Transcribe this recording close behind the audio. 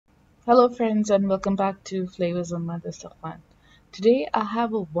Hello, friends, and welcome back to Flavors on Mother's One. Today, I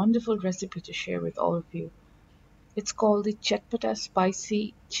have a wonderful recipe to share with all of you. It's called the Chatpata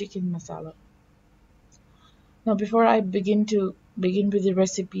Spicy Chicken Masala. Now, before I begin with the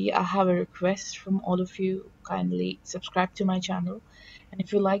recipe, I have a request from all of you. Kindly subscribe to my channel, and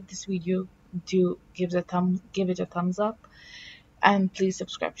if you like this video, do give it a thumbs up, and please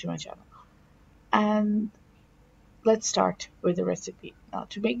subscribe to my channel. And let's start with the recipe. Now,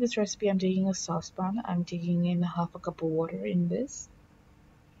 to make this recipe, I'm taking a saucepan. I'm taking in half a cup of water in this,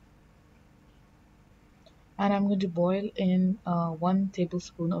 and I'm going to boil in 1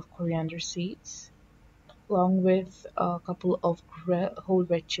 tablespoon of coriander seeds, along with a couple of whole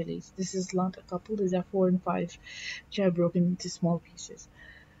red chilies. This is not a couple; these are 4 and 5, which I have broken into small pieces.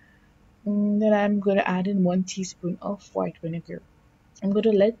 Then I'm going to add in 1 teaspoon of white vinegar. I'm going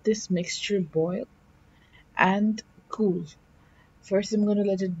to let this mixture boil and cool. First, I'm going to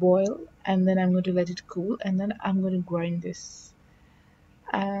let it boil, and then I'm going to let it cool, and then I'm going to grind this.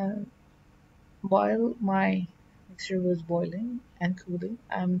 And while my mixture was boiling and cooling,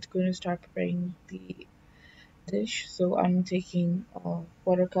 I'm going to start preparing the dish. So I'm taking a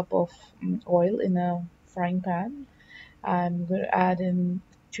quarter cup of oil in a frying pan. I'm going to add in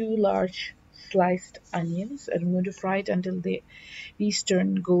 2 large sliced onions, and I'm going to fry it until these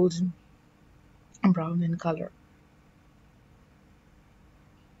turn golden brown in color.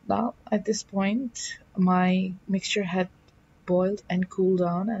 Now, at this point, my mixture had boiled and cooled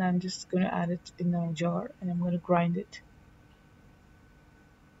down, and I'm just going to add it in a jar and I'm going to grind it.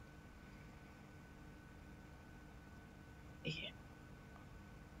 Yeah,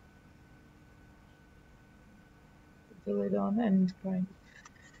 put the lid on and grind it.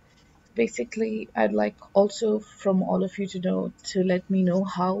 Basically, I'd like also from all of you to know to let me know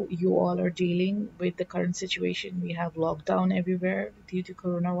how you all are dealing with the current situation. We have lockdown everywhere due to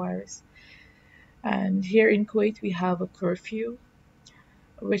coronavirus. And here in Kuwait, we have a curfew,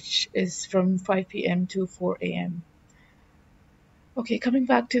 which is from 5 p.m. to 4 a.m. Okay, coming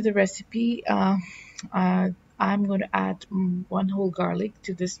back to the recipe, I'm going to add 1 whole garlic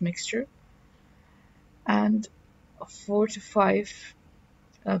to this mixture and 4 to 5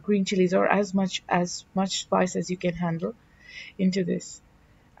 green chilies, or as much spice as you can handle, into this.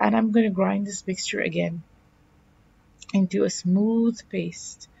 And I'm going to grind this mixture again into a smooth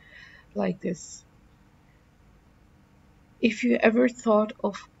paste like this. If you ever thought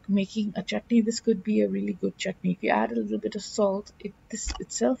of making a chutney, this could be a really good chutney. If you add a little bit of salt, this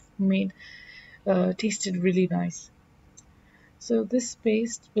itself made tasted really nice. So this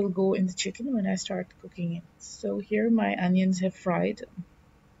paste will go in the chicken when I start cooking it. So here my onions have fried.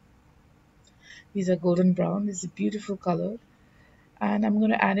 These are golden brown. This is a beautiful color. And I'm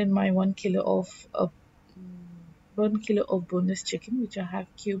going to add in my 1 kilo of boneless chicken, which I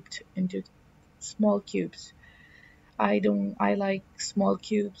have cubed into small cubes. I like small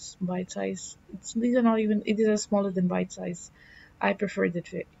cubes, bite size. These are not even, these are smaller than bite size. I prefer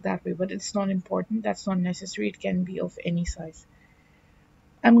that way, but it's not important. That's not necessary. It can be of any size.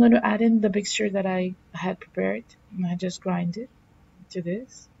 I'm going to add in the mixture that I had prepared. I just grind it to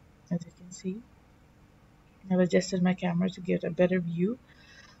this, as you can see. I've adjusted my camera to get a better view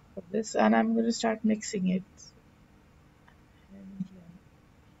of this, and I'm going to start mixing it. And yeah,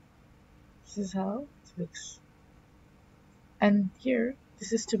 this is how it looks. And here,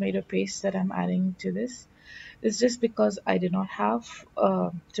 this is tomato paste that I'm adding to this. It's just because I did not have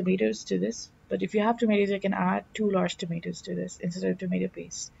tomatoes to this. But if you have tomatoes, you can add 2 large tomatoes to this instead of tomato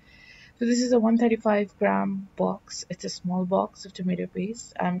paste. So this is a 135-gram box. It's a small box of tomato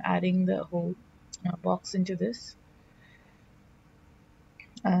paste. I'm adding the whole box into this.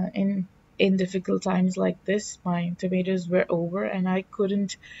 In difficult times like this, my tomatoes were over and I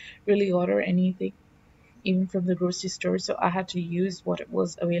couldn't really order anything, even from the grocery store. So I had to use what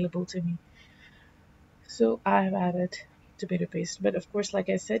was available to me. So I have added tomato paste. But of course, like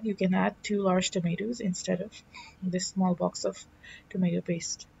I said, you can add 2 large tomatoes instead of this small box of tomato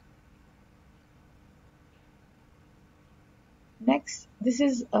paste. Next, this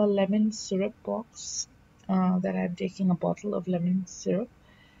is a lemon syrup box that I'm taking a bottle of lemon syrup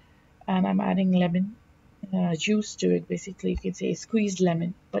and I'm adding lemon juice to it. Basically, you can say squeezed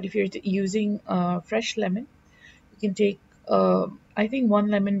lemon. But if you're using fresh lemon, you can take, I think 1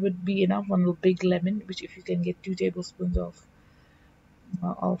 lemon would be enough, 1 big lemon, which if you can get 2 tablespoons of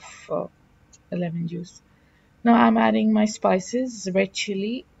lemon juice. Now I'm adding my spices, red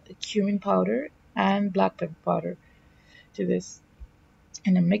chili, cumin powder, and black pepper powder to this.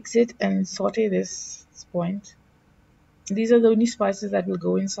 And I mix it and saute this point. These are the only spices that will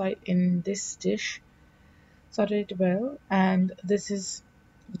go inside in this dish. Saute it well, and this is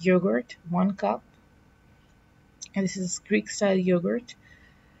yogurt, 1 cup, and this is Greek style yogurt,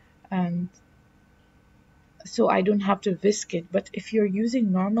 and so I don't have to whisk it. But if you're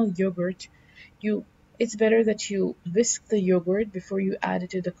using normal yogurt, you it's better that you whisk the yogurt before you add it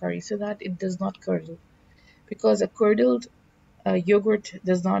to the curry so that it does not curdle. Because a curdled yogurt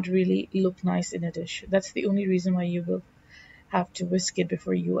does not really look nice in a dish. That's the only reason why you will have to whisk it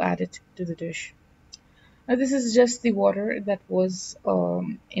before you add it to the dish. Now this is just the water that was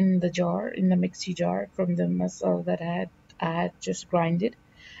in the jar, in the mixie jar from the masala that I had just grinded.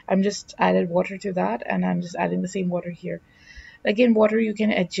 I'm just added water to that, and I'm just adding the same water here. Again, water you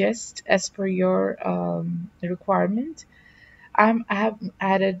can adjust as per your requirement. I have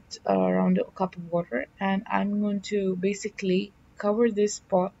added around a cup of water, and I'm going to basically cover this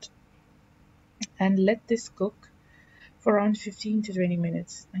pot and let this cook for around 15 to 20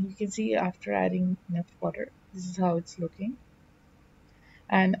 minutes. And you can see after adding enough water, this is how it's looking.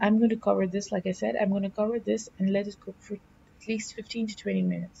 And I'm going to cover this, like I said, I'm going to cover this and let it cook for at least 15 to 20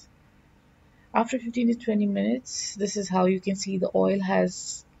 minutes. After 15 to 20 minutes, this is how you can see the oil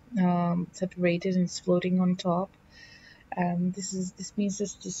has separated and it's floating on top. And this means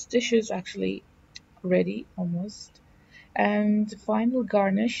this dish is actually ready almost. And the final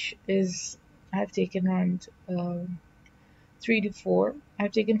garnish is I've taken around 3 to 4.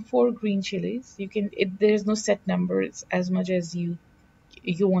 I've taken 4 green chilies. You can there's no set number. It's as much as you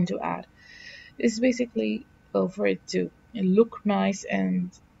want to add. It's basically for it to look nice,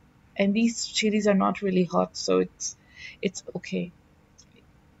 and these chilies are not really hot, so it's okay,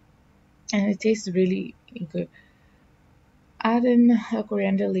 and it tastes really good. Add in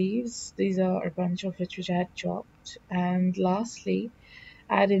coriander leaves. These are a bunch of it which I had chopped. And lastly,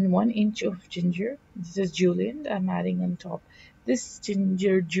 add in 1 inch of ginger. This is julienne I'm adding on top. This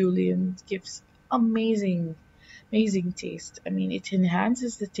ginger julienne gives amazing, amazing taste. I mean, it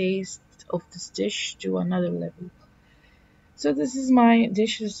enhances the taste of this dish to another level. So this is my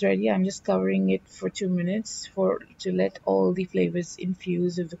dish is ready. I'm just covering it for 2 minutes for to let all the flavors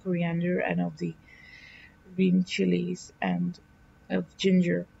infuse of the coriander and of the green chilies and of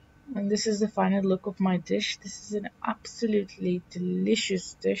ginger. And this is the final look of my dish. This is an absolutely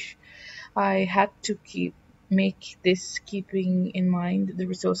delicious dish. I had to make this keeping in mind the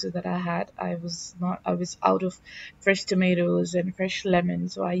resources that I had. I was out of fresh tomatoes and fresh lemon,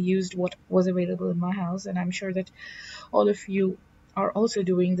 so I used what was available in my house, and I'm sure that all of you are also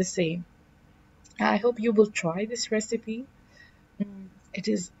doing the same. I hope you will try this recipe. It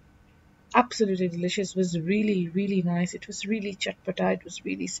is absolutely delicious. It was really, really nice. It was really chatpata. It was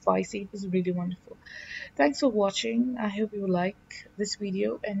really spicy. It was really wonderful. Thanks for watching. I hope you like this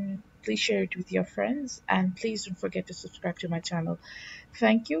video, and please share it with your friends, and please don't forget to subscribe to my channel.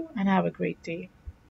 Thank you and have a great day.